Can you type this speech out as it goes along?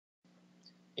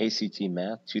ACT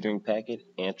Math Tutoring Packet,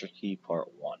 Answer Key Part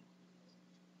 1.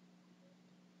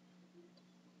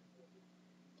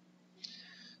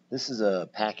 This is a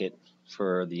packet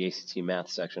for the ACT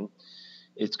Math section.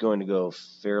 It's going to go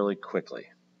fairly quickly.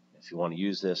 If you want to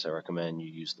use this, I recommend you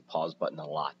use the pause button a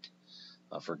lot.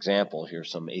 For example,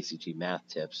 here's some ACT Math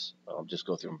tips. I'll just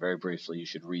go through them very briefly. You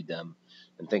should read them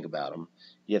and think about them.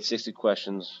 You have 60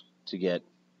 questions to get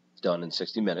done in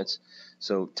 60 minutes.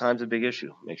 So time's a big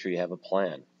issue. Make sure you have a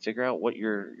plan. Figure out what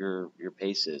your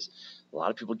pace is. A lot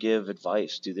of people give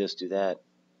advice, do this, do that.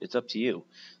 It's up to you.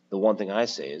 The one thing I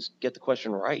say is get the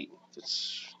question right. If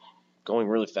it's going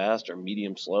really fast or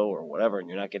medium slow or whatever and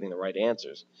you're not getting the right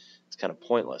answers, it's kind of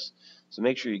pointless. So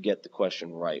make sure you get the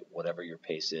question right, whatever your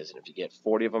pace is. And if you get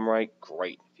 40 of them right,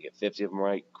 great. If you get 50 of them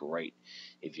right, great.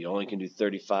 If you only can do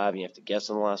 35 and you have to guess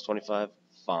on the last 25,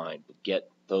 fine. But get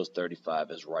those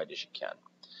 35 as right as you can.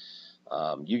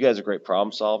 You guys are great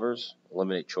problem solvers.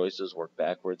 Eliminate choices, work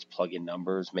backwards, plug in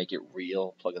numbers, make it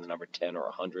real. Plug in the number 10 or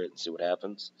 100 and see what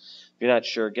happens. If you're not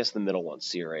sure, guess the middle one,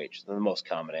 C or H. They're the most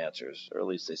common answers, or at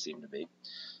least they seem to be.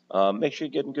 Make sure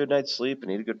you get a good night's sleep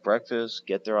and eat a good breakfast.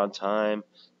 Get there on time.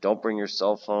 Don't bring your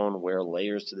cell phone. Wear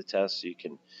layers to the test so you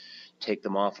can take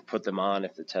them off or put them on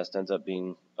if the test ends up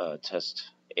being test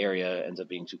area ends up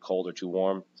being too cold or too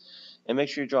warm. And make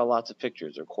sure you draw lots of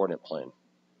pictures or coordinate plane.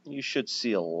 You should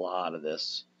see a lot of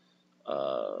this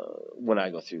when I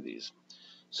go through these.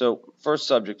 So first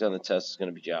subject on the test is going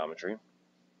to be geometry.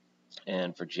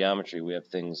 And for geometry, we have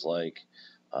things like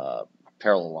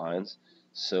parallel lines.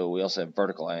 So we also have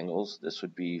vertical angles. This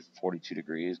would be 42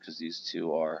 degrees because these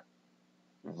two are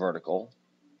vertical.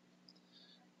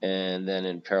 And then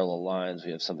in parallel lines,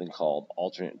 we have something called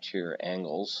alternate interior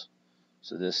angles.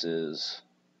 So this is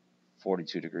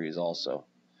 42 degrees also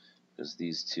because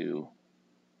these two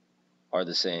are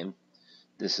the same.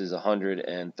 This is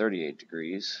 138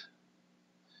 degrees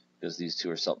because these two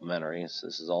are supplementary. So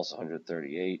this is also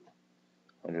 138,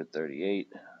 138,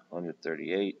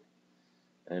 138,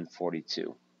 and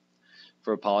 42.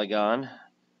 For a polygon,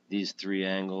 these three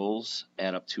angles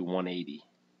add up to 180.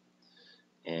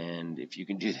 And if you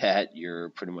can do that, you're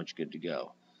pretty much good to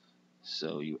go.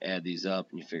 So you add these up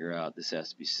and you figure out this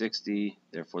has to be 60,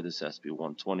 therefore this has to be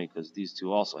 120 because these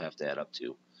two also have to add up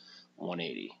to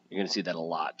 180. You're going to see that a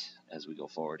lot as we go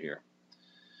forward here.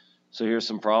 So here's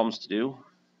some problems to do.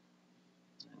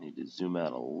 I need to zoom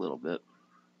out a little bit.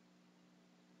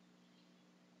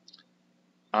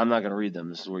 I'm not going to read them.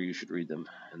 This is where you should read them.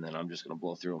 And then I'm just going to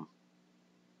blow through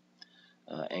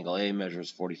them. Angle A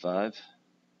measures 45.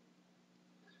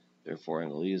 Therefore,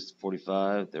 angle E is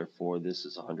 45. Therefore, this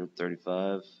is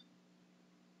 135.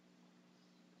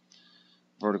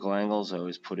 Vertical angles I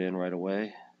always put in right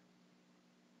away.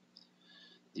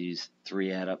 These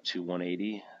three add up to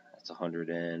 180. That's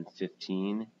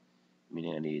 115,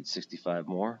 meaning I need 65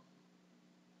 more.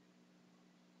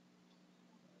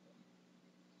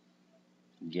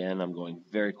 Again, I'm going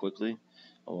very quickly.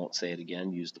 I won't say it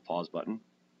again. Use the pause button.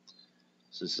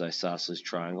 So this is isosceles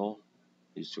triangle.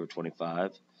 These two are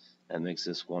 25. That makes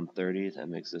this 130. That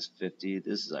makes this 50.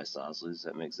 This is isosceles.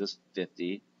 That makes this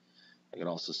 50. I could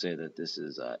also say that this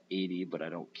is 80, but I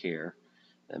don't care.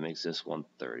 That makes this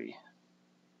 130.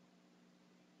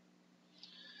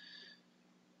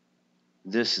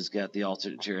 This has got the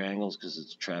alternate interior angles because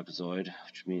it's a trapezoid,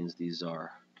 which means these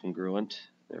are congruent.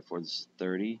 Therefore, this is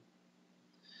 30.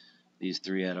 These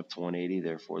three add up to 180.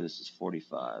 Therefore, this is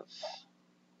 45.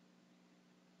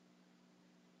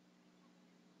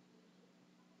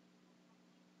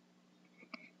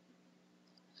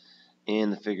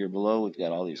 In the figure below, we've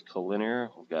got all these collinear.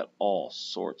 We've got all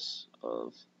sorts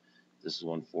of, this is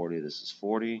 140, this is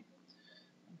 40.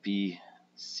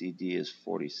 BCD is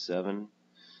 47.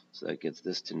 So that gets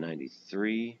this to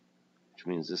 93, which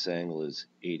means this angle is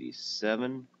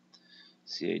 87.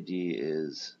 CAD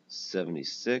is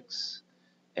 76.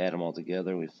 Add them all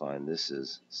together, we find this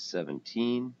is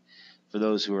 17. For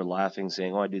those who are laughing,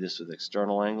 saying, oh, I do this with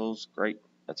external angles, great,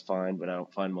 that's fine, but I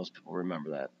don't find most people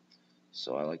remember that.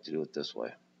 So I like to do it this way.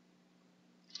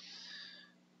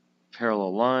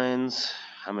 Parallel lines,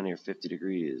 how many are 50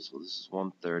 degrees? Well, this is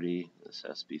 130, this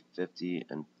has to be 50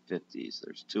 and 50, so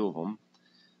there's two of them.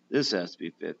 This has to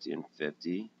be 50 and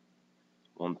 50,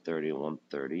 130 and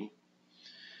 130.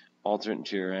 Alternate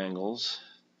interior angles,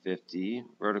 50.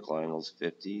 Vertical angles,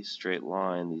 50. Straight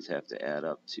line, these have to add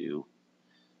up to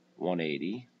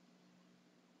 180.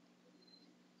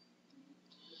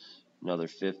 Another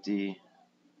 50.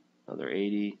 Another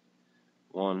 80.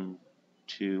 1,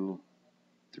 2,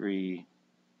 3,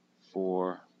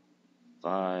 4,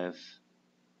 5,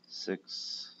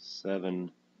 6,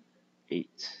 7,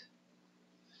 8.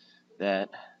 that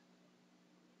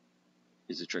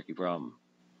is a tricky problem.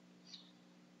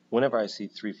 Whenever I see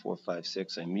 3, 4, 5,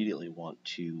 6, I immediately want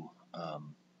to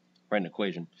write an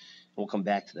equation. We'll come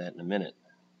back to that in a minute.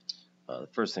 The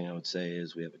first thing I would say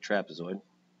is we have a trapezoid,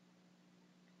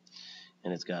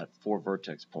 and it's got 4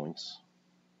 vertex points.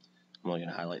 I'm only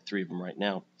going to highlight 3 of them right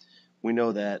now. We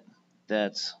know that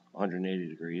that's 180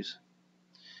 degrees.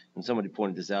 And somebody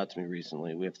pointed this out to me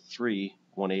recently. We have 3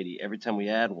 180. Every time we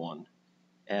add 1,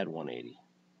 add 180.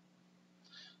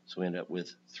 So we end up with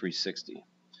 360.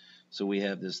 So we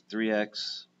have this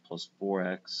 3x plus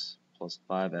 4x plus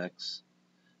 5x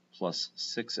plus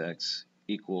 6x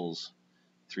equals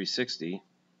 360.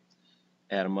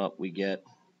 Add them up, we get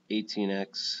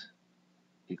 18x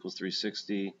equals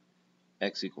 360,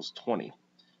 x equals 20.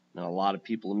 Now, a lot of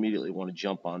people immediately want to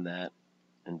jump on that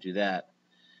and do that.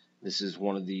 This is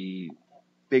one of the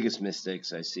biggest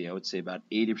mistakes I see. I would say about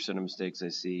 80% of mistakes I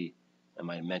see, I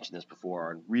might have mentioned this before,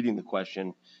 are reading the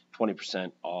question.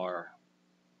 20% are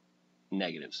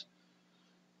negatives.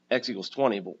 X equals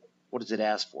 20, but what does it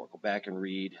ask for? Go back and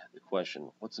read the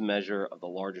question. What's the measure of the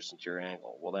largest interior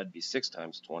angle? Well, that'd be 6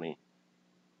 times 20,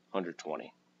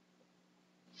 120.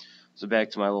 So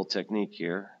back to my little technique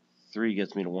here. 3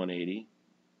 gets me to 180.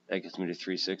 That gets me to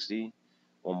 360.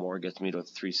 One more gets me to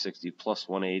 360 plus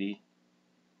 180,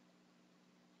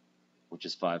 which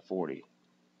is 540.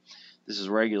 This is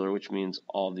regular, which means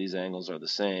all of these angles are the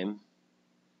same.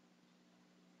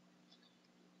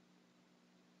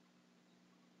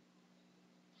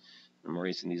 I'm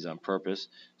erasing these on purpose.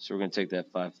 So we're going to take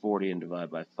that 540 and divide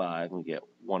by 5, and we get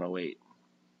 108.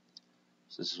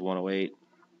 So this is 108.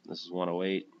 This is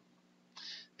 108.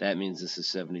 That means this is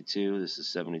 72. This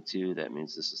is 72. That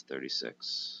means this is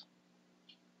 36.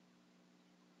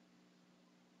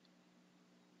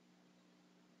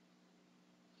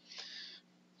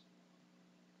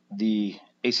 The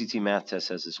ACT Math test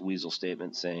has this weasel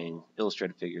statement saying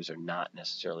illustrated figures are not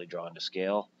necessarily drawn to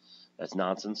scale. That's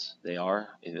nonsense. They are.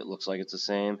 If it looks like it's the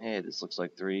same, hey, this looks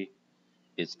like 3,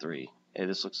 it's 3. Hey,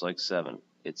 this looks like 7,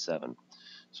 it's 7.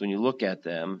 So when you look at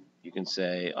them, you can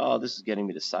say, oh, this is getting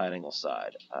me to side angle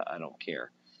side. I don't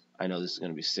care. I know this is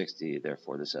going to be 60,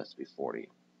 therefore this has to be 40.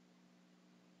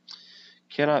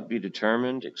 Cannot be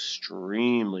determined,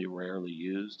 extremely rarely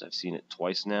used. I've seen it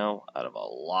twice now out of a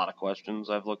lot of questions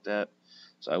I've looked at,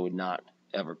 so I would not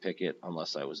ever pick it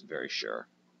unless I was very sure.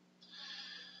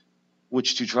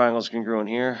 Which 2 triangles are congruent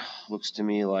here? Looks to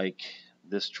me like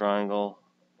this triangle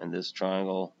and this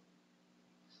triangle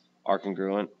are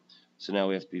congruent. So now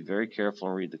we have to be very careful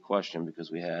and read the question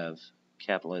because we have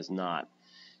capitalized not.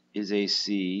 Is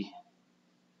AC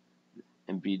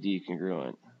and BD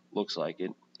congruent? Looks like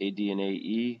it. AD and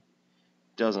AE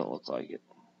doesn't look like it.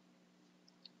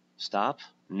 Stop?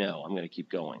 No, I'm going to keep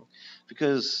going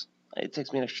because it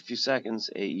takes me an extra few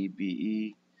seconds.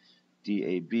 AEBE,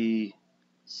 DAB,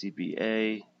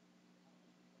 CBA,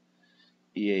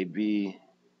 EAB,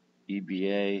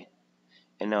 EBA,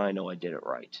 and now I know I did it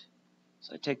right.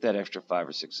 So I take that extra 5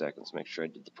 or 6 seconds to make sure I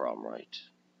did the problem right.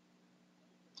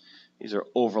 These are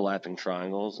overlapping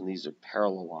triangles, and these are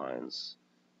parallel lines.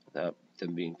 Without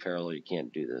them being parallel, you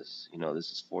can't do this. You know,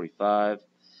 this is 45.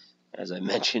 As I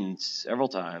mentioned several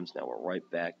times, now we're right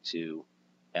back to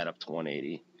add up to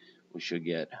 180. We should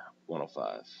get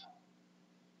 105.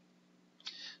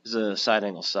 This is a side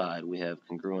angle side. We have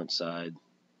congruent side,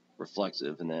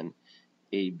 reflexive, and then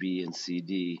AB and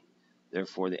CD.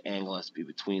 Therefore, the angle has to be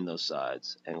between those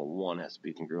sides. Angle 1 has to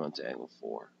be congruent to angle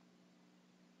 4.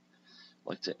 I'd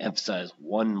like to emphasize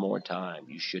one more time,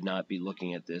 you should not be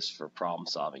looking at this for problem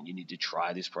solving. You need to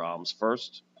try these problems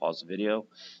first, pause the video,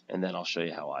 and then I'll show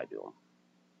you how I do them.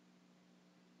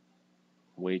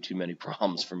 Way too many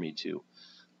problems for me to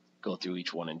go through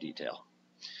each one in detail.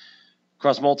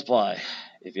 Cross multiply,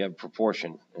 if you have a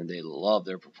proportion, and they love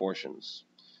their proportions.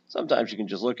 Sometimes you can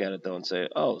just look at it though and say,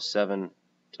 oh, 7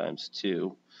 times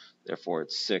 2, therefore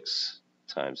it's 6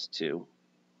 times 2.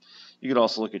 You could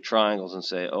also look at triangles and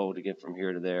say, oh, to get from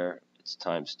here to there, it's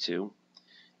times 2.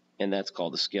 And that's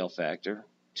called the scale factor,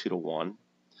 2 to 1.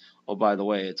 Oh, by the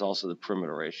way, it's also the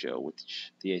perimeter ratio,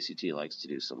 which the ACT likes to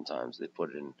do sometimes. They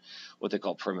put it in what they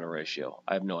call perimeter ratio.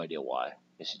 I have no idea why.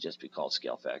 It should just be called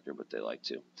scale factor, but they like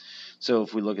to. So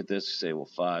if we look at this, we say, well,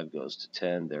 5 goes to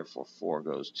 10, therefore 4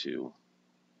 goes to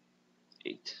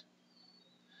 8.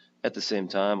 At the same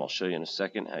time, I'll show you in a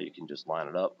second how you can just line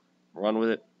it up, run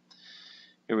with it.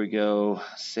 Here we go,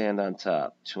 sand on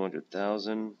top,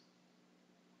 200,000.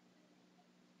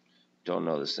 Don't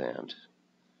know the sand.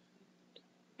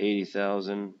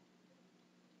 80,000,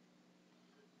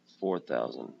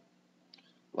 4,000.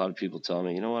 A lot of people tell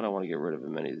me, you know what, I want to get rid of as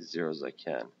many of the zeros as I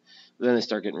can. Then they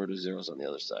start getting rid of zeros on the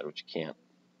other side, which you can't.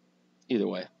 Either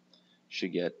way,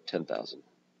 should get 10,000.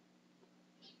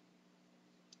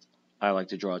 I like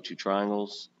to draw 2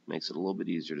 triangles. Makes it a little bit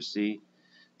easier to see.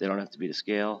 They don't have to be to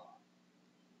scale.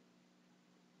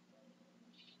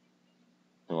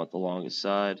 I want the longest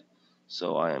side,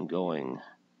 so I am going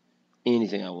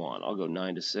anything I want. I'll go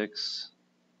 9 to 6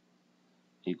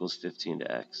 equals 15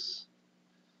 to x.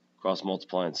 Cross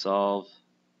multiply and solve,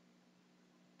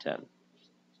 10.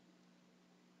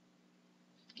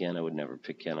 Again, I would never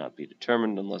pick cannot be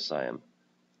determined unless I am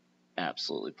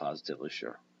absolutely positively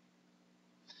sure.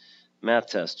 Math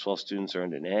test, 12 students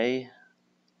earned an A,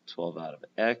 12 out of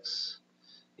x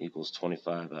equals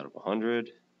 25 out of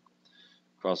 100.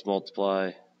 Cross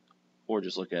multiply, or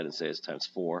just look at it and say it's times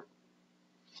 4.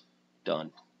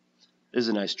 Done. This is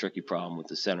a nice tricky problem with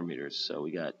the centimeters. So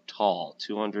we got tall,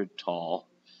 200 tall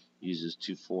uses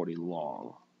 240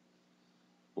 long.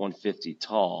 150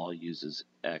 tall uses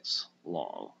x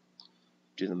long.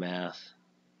 Do the math,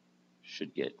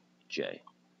 should get J.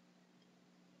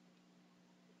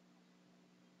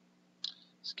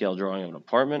 Scale drawing of an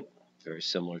apartment, very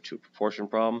similar to a proportion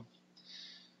problem.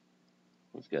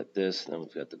 We've got this, then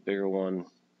we've got the bigger one,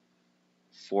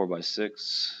 4 by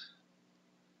 6.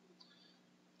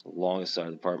 The longest side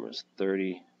of the apartment is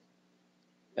 30.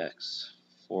 X,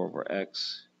 4 over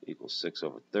x equals 6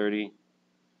 over 30.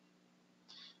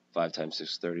 5 times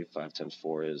 6 is 30. 5 times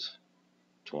 4 is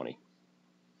 20.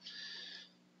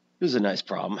 This is a nice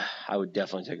problem. I would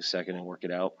definitely take a second and work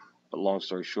it out. But long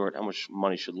story short, how much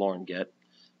money should Lauren get?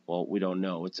 Well, we don't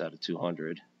know. It's out of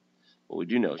 200. But we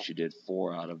do know she did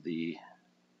 4 out of the,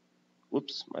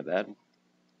 whoops, my bad.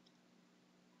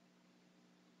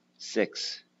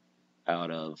 6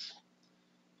 out of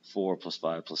 4 plus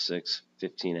 5 plus 6,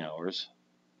 15 hours.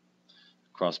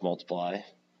 Cross multiply.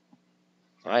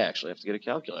 I actually have to get a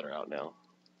calculator out now.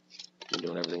 I've been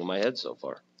doing everything in my head so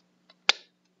far.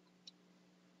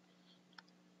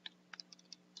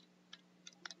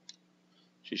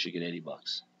 She should get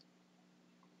 $80.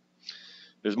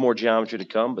 There's more geometry to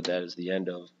come, but that is the end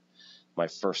of my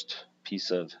first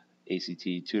piece of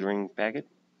ACT tutoring packet.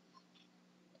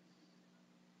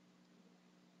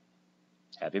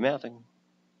 Happy mathing.